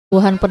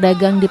Puluhan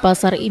pedagang di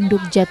Pasar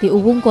Induk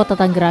Jatiuwung, Kota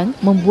Tangerang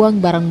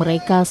membuang barang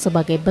mereka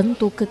sebagai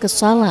bentuk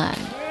kekesalan.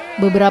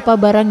 Beberapa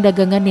barang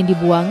dagangan yang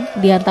dibuang,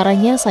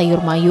 diantaranya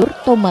sayur mayur,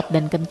 tomat,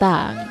 dan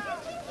kentang.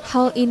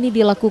 Hal ini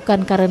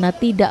dilakukan karena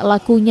tidak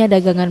lakunya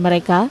dagangan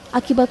mereka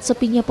akibat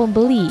sepinya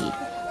pembeli.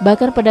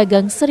 Bahkan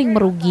pedagang sering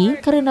merugi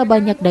karena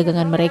banyak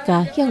dagangan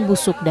mereka yang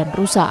busuk dan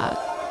rusak.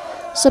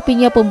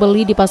 Sepinya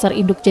pembeli di Pasar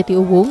Induk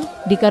Jatiuwung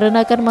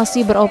dikarenakan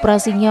masih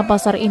beroperasinya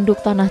Pasar Induk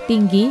Tanah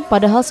Tinggi,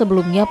 padahal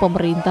sebelumnya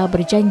pemerintah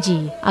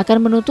berjanji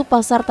akan menutup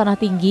Pasar Tanah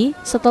Tinggi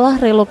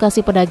setelah relokasi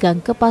pedagang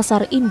ke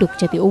Pasar Induk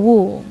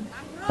Jatiuwung.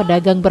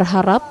 Pedagang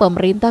berharap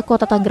pemerintah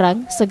Kota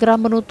Tangerang segera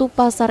menutup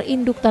Pasar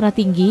Induk Tanah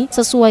Tinggi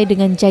sesuai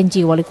dengan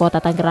janji Wali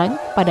Kota Tangerang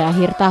pada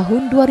akhir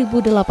tahun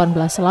 2018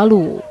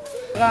 lalu.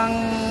 Pedagang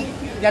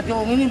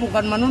Jatiuwung ini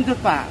bukan menuntut,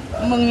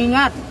 Pak,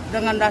 mengingat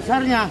dengan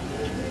dasarnya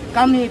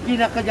kami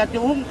pindah ke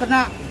Jatiuwung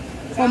karena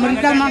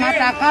pemerintah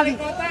mengatakan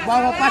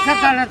bahwa Pasar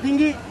Tanah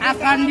Tinggi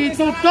akan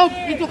ditutup.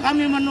 Itu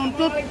kami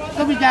menuntut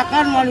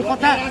kebijakan wali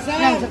kota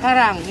yang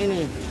sekarang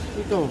ini.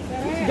 Itu.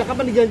 Sejak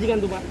kapan dijanjikan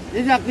tuh, Pak?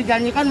 Sejak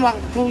dijanjikan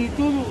waktu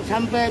itu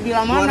sampai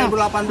bila mana?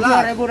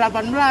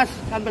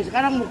 2018. Sampai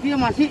sekarang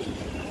buktinya masih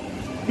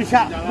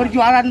bisa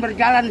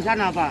berjalan di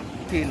sana, Pak.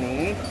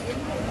 Sini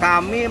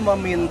kami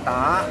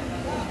meminta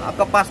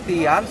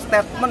kepastian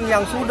statement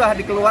yang sudah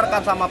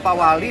dikeluarkan sama Pak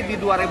Wali di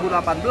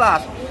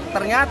 2018.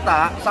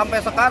 Ternyata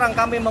sampai sekarang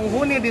kami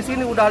menghuni di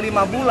sini udah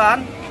 5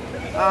 bulan,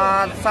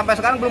 sampai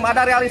sekarang belum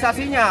ada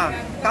realisasinya.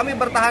 Kami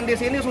bertahan di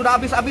sini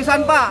sudah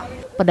habis-habisan,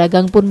 Pak.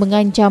 Pedagang pun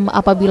mengancam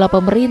apabila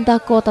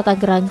pemerintah Kota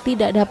Tangerang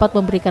tidak dapat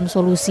memberikan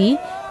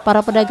solusi, para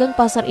pedagang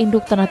Pasar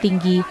Induk Tanah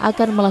Tinggi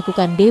akan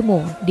melakukan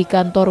demo di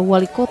kantor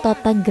Wali Kota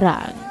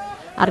Tangerang.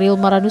 Ariel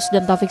Maranus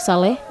dan Taufik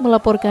Saleh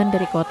melaporkan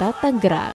dari Kota Tangerang.